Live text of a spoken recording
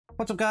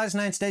What's up guys,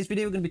 now in today's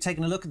video we're going to be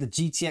taking a look at the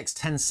GTX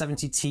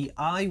 1070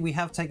 Ti. We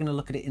have taken a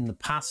look at it in the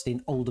past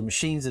in older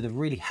machines that have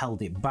really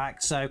held it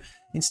back, so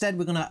instead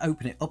we're going to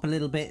open it up a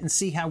little bit and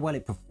see how well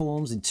it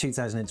performs in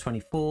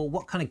 2024.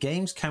 What kind of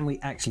games can we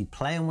actually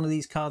play on one of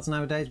these cards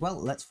nowadays? Well,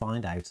 let's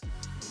find out.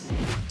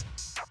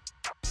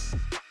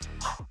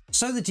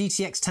 So the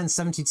GTX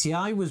 1070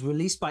 Ti was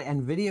released by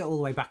Nvidia all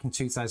the way back in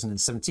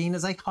 2017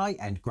 as a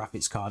high-end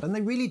graphics card, and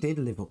they really did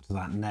live up to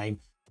that name.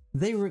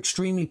 They were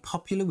extremely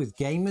popular with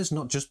gamers,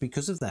 not just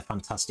because of their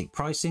fantastic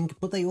pricing,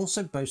 but they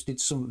also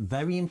boasted some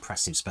very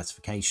impressive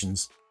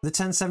specifications. The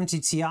 1070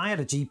 Ti had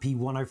a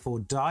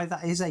GP104 die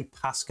that is a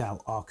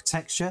Pascal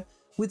architecture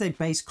with a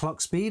base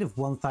clock speed of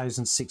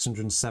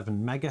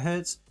 1607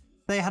 MHz.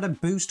 They had a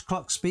boost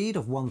clock speed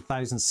of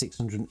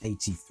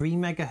 1683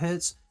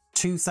 MHz,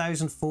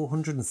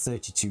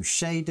 2432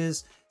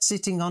 shaders,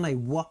 sitting on a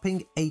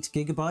whopping 8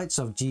 GB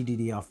of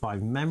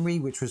GDDR5 memory,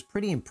 which was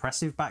pretty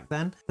impressive back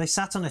then. They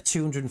sat on a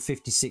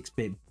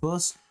 256-bit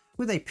bus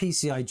with a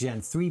PCI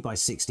Gen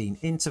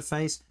 3x16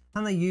 interface,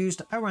 and they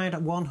used around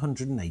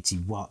 180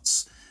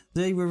 watts.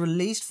 They were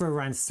released for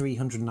around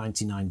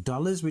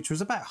 $399, which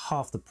was about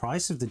half the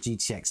price of the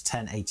GTX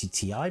 1080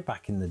 Ti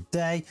back in the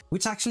day,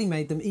 which actually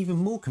made them even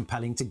more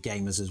compelling to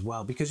gamers as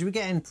well, because you were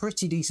getting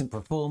pretty decent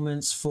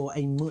performance for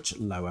a much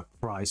lower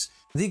price.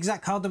 The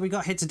exact card that we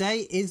got here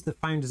today is the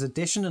Founders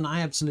Edition, and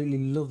I absolutely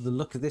love the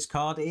look of this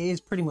card. It is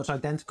pretty much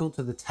identical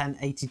to the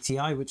 1080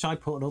 Ti, which I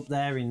put up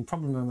there in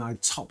probably my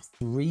top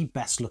 3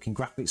 best looking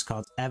graphics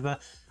cards ever.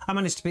 I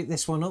managed to pick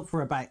this one up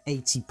for about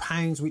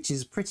 £80, which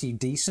is pretty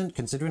decent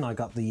considering I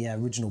got the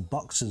original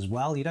box as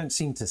well. You don't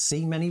seem to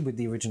see many with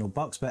the original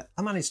box, but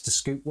I managed to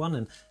scoop one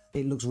and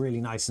it looks really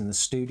nice in the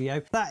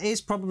studio. That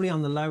is probably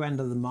on the low end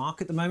of the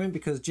mark at the moment,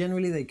 because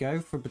generally they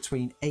go for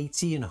between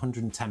 £80 and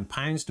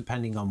 £110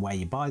 depending on where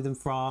you buy them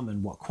from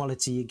and what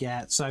quality you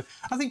get. So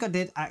I think I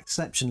did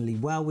exceptionally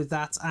well with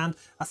that, and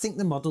I think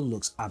the model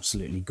looks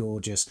absolutely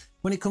gorgeous.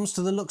 When it comes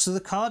to the looks of the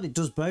card, it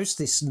does boast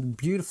this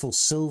beautiful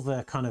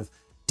silver kind of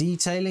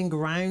detailing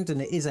around,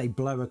 and it is a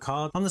blower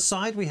card. On the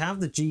side we have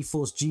the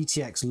GeForce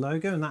GTX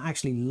logo, and that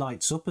actually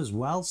lights up as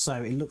well,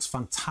 so it looks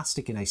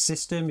fantastic in a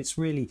system. It's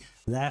really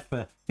there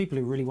for people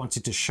who really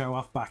wanted to show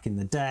off back in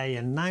the day,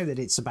 and now that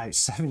it's about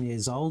 7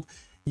 years old,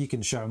 you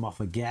can show them off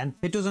again.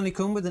 It does only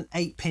come with an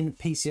 8-pin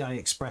PCI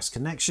Express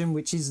connection,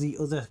 which is the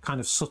other kind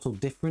of subtle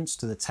difference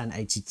to the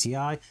 1080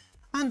 Ti,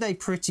 and a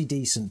pretty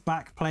decent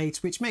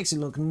backplate, which makes it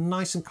look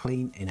nice and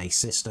clean in a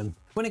system.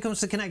 When it comes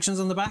to connections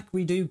on the back,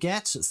 we do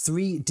get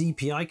 3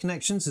 DPI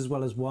connections as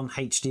well as 1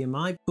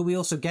 HDMI, but we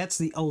also get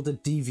the older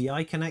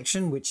DVI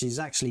connection, which is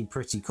actually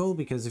pretty cool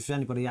because if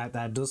anybody out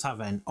there does have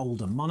an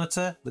older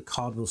monitor, the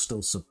card will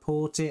still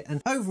support it.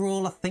 And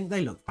overall, I think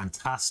they look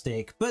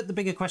fantastic. But the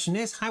bigger question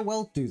is, how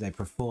well do they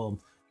perform?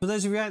 For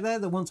those of you out there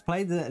that want to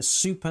play the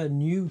super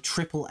new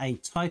AAA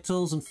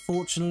titles,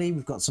 unfortunately,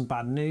 we've got some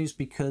bad news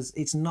because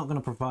it's not going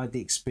to provide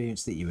the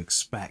experience that you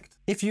expect.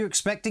 If you're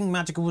expecting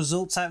magical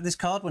results out of this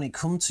card when it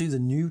comes to the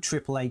new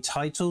AAA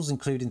titles,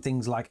 including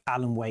things like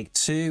Alan Wake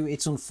 2,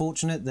 it's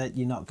unfortunate that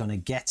you're not going to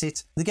get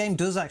it. The game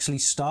does actually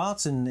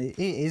start and it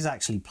is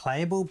actually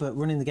playable, but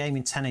running the game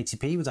in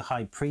 1080p with a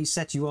high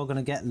preset, you are going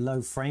to get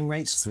low frame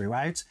rates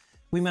throughout.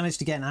 We managed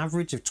to get an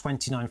average of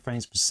 29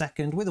 frames per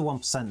second with a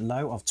 1%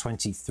 low of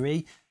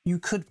 23. You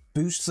could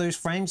boost those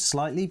frames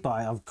slightly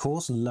by, of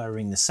course,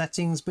 lowering the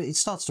settings, but it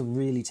starts to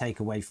really take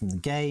away from the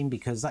game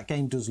because that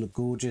game does look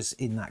gorgeous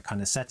in that kind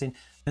of setting.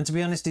 And to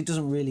be honest, it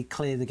doesn't really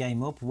clear the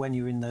game up when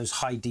you're in those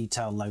high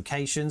detail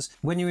locations.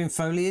 When you're in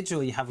foliage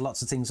or you have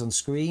lots of things on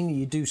screen,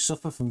 you do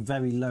suffer from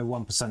very low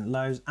 1%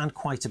 lows and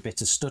quite a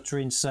bit of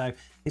stuttering. So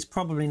it's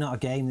probably not a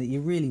game that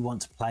you really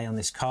want to play on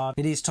this card.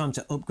 It is time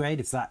to upgrade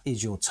if that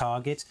is your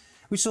target.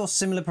 We saw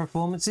similar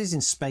performances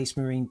in Space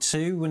Marine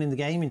 2 running the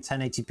game in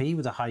 1080p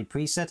with a high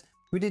preset.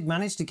 We did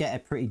manage to get a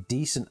pretty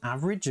decent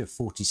average of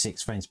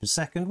 46 frames per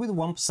second with a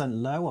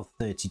 1% low of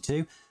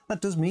 32. That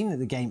does mean that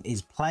the game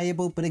is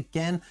playable, but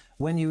again,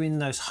 when you're in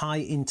those high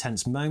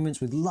intense moments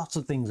with lots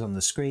of things on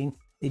the screen,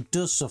 it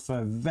does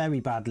suffer very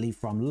badly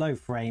from low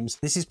frames.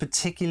 This is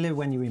particular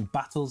when you're in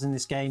battles in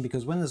this game,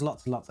 because when there's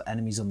lots and lots of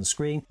enemies on the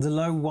screen, the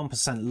low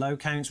 1% low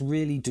counts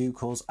really do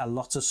cause a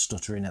lot of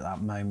stuttering at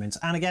that moment.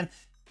 And again,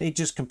 it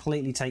just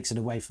completely takes it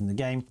away from the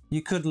game.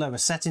 You could lower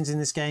settings in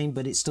this game,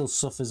 but it still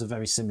suffers a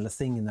very similar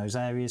thing in those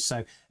areas.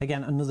 So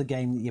again, another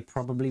game that you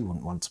probably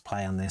wouldn't want to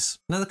play on this.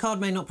 Now the card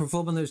may not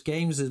perform on those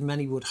games as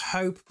many would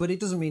hope, but it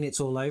doesn't mean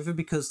it's all over,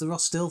 because there are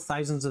still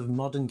thousands of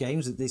modern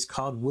games that this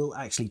card will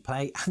actually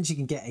play, and you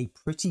can get a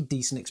pretty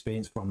decent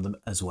experience from them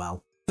as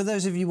well. For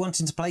those of you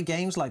wanting to play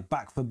games like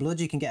Back 4 Blood,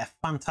 you can get a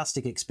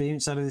fantastic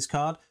experience out of this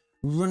card.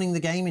 Running the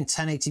game in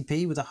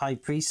 1080p with a high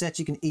preset,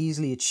 you can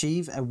easily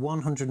achieve a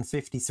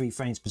 153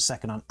 frames per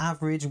second on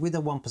average with a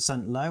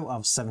 1% low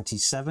of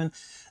 77.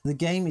 The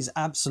game is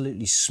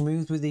absolutely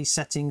smooth with these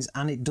settings,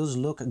 and it does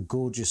look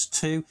gorgeous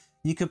too.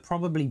 You could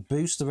probably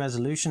boost the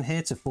resolution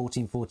here to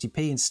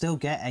 1440p and still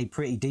get a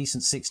pretty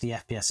decent 60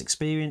 FPS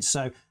experience,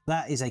 so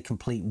that is a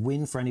complete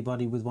win for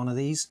anybody with one of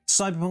these.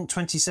 Cyberpunk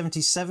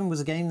 2077 was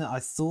a game that I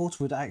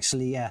thought would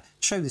actually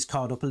show this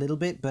card up a little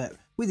bit, but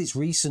with its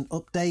recent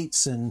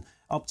updates and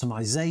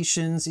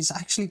optimizations, it's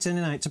actually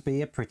turning out to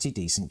be a pretty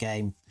decent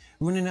game.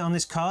 Running it on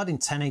this card in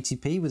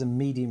 1080p with a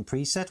medium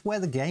preset where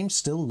the game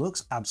still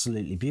looks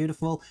absolutely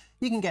beautiful,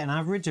 you can get an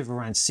average of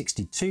around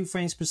 62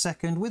 frames per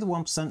second with a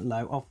 1%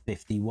 low of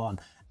 51.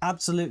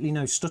 Absolutely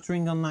no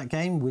stuttering on that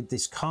game with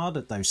this card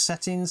at those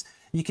settings.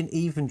 You can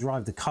even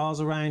drive the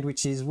cars around,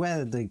 which is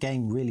where the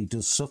game really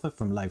does suffer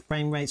from low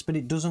frame rates, but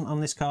it doesn't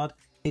on this card.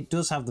 It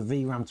does have the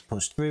VRAM to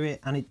push through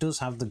it, and it does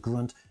have the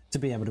grunt to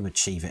be able to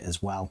achieve it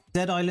as well.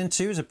 Dead Island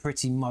 2 is a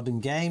pretty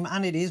modern game,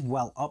 and it is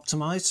well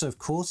optimized, so of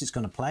course it's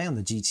going to play on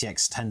the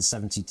GTX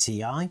 1070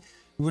 Ti.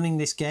 Running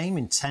this game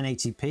in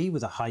 1080p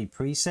with a high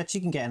preset,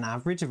 you can get an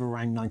average of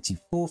around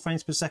 94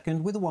 frames per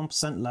second with a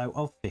 1% low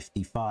of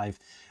 55.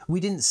 We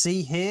didn't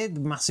see here the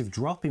massive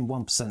drop in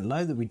 1%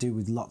 low that we do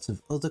with lots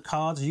of other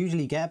cards. You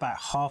usually get about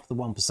half the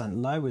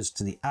 1% low as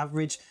to the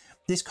average.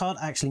 This card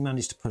actually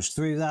managed to push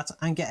through that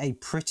and get a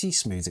pretty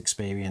smooth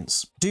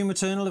experience. Doom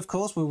Eternal, of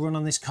course, will run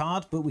on this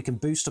card, but we can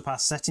boost up our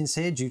settings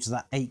here due to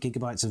that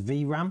 8GB of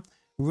VRAM.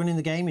 Running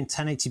the game in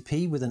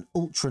 1080p with an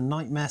ultra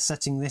nightmare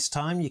setting this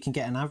time, you can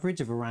get an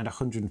average of around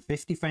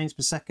 150 frames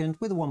per second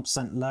with a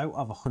 1% low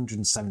of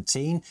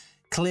 117.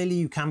 Clearly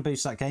you can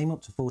boost that game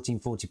up to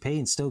 1440p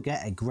and still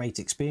get a great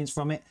experience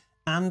from it.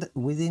 And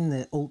within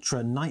the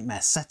ultra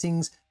nightmare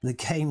settings, the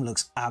game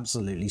looks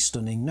absolutely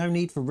stunning. No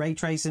need for ray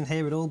tracing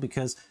here at all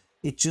because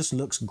it just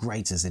looks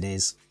great as it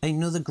is.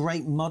 Another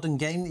great modern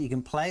game that you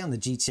can play on the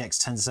GTX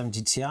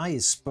 1070 Ti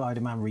is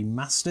Spider-Man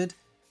Remastered.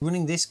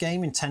 Running this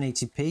game in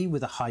 1080p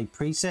with a high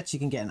preset, you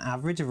can get an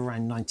average of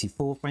around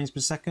 94 frames per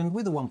second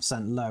with a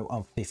 1% low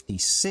of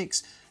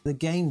 56. The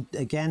game,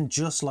 again,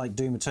 just like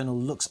Doom Eternal,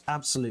 looks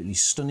absolutely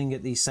stunning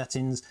at these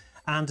settings,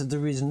 and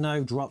there is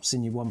no drops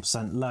in your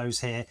 1%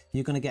 lows here.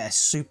 You're going to get a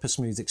super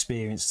smooth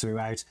experience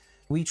throughout.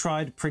 We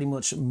tried pretty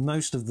much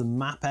most of the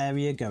map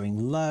area,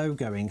 going low,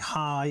 going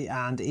high,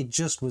 and it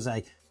just was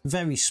a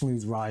very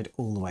smooth ride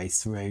all the way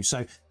through.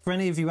 So for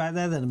any of you out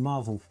there that are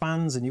Marvel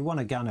fans and you want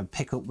to kind of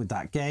pick up with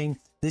that game,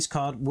 this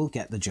card will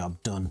get the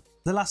job done.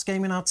 The last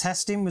game in our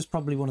testing was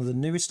probably one of the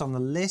newest on the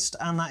list,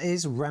 and that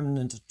is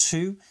Remnant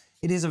 2.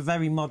 It is a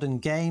very modern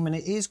game and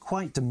it is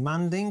quite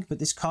demanding, but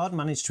this card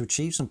managed to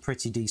achieve some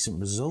pretty decent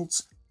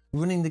results.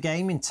 Running the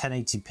game in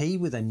 1080p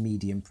with a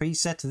medium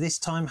preset, this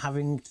time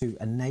having to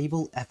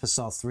enable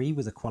FSR3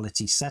 with a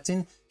quality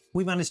setting,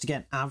 we managed to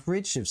get an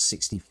average of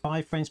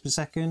 65 frames per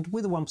second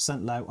with a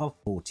 1% low of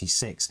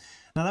 46.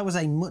 Now that was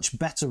a much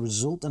better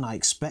result than I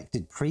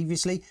expected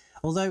previously,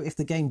 although if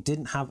the game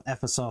didn't have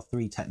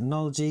FSR3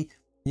 technology,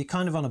 you're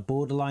kind of on a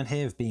borderline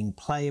here of being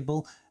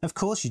playable. Of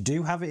course, you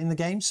do have it in the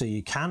game, so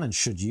you can and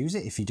should use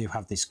it if you do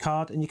have this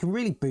card, and you can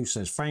really boost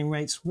those frame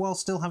rates while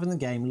still having the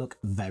game look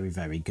very,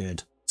 very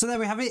good. So there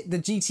we have it. The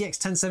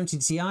GTX 1070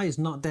 Ti is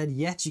not dead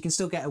yet. You can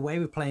still get away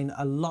with playing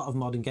a lot of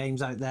modern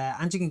games out there,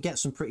 and you can get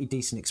some pretty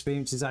decent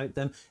experiences out of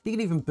them. You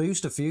can even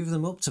boost a few of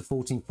them up to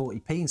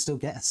 1440p and still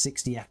get a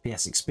 60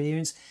 FPS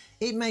experience.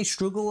 It may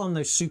struggle on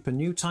those super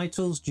new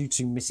titles due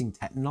to missing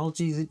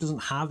technologies. It doesn't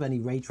have any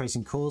ray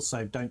tracing cores,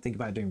 so don't think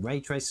about doing ray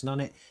tracing on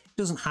it. It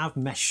doesn't have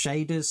mesh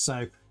shaders,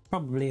 so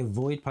probably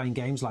avoid playing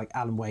games like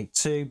Alan Wake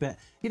 2, but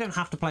you don't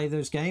have to play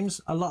those games.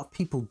 A lot of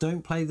people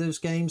don't play those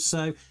games,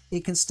 so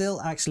it can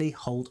still actually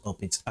hold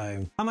up its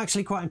own. I'm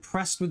actually quite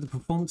impressed with the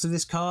performance of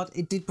this card.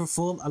 It did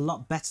perform a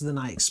lot better than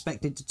I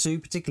expected it to,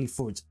 particularly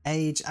for its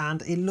age,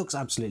 and it looks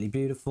absolutely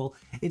beautiful.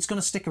 It's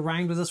going to stick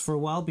around with us for a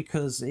while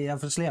because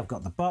obviously I've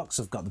got the box,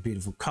 I've got the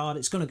beautiful card.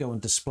 It's going to go on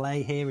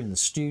display here in the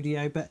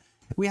studio, but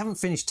we haven't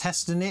finished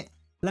testing it.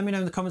 Let me know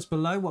in the comments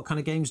below what kind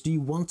of games do you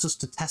want us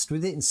to test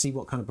with it and see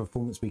what kind of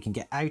performance we can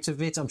get out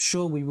of it. I'm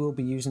sure we will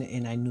be using it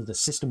in another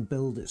system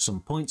build at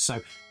some point,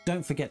 so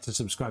don't forget to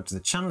subscribe to the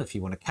channel if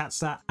you want to catch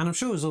that. And I'm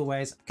sure as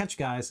always, I'll catch you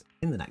guys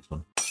in the next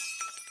one.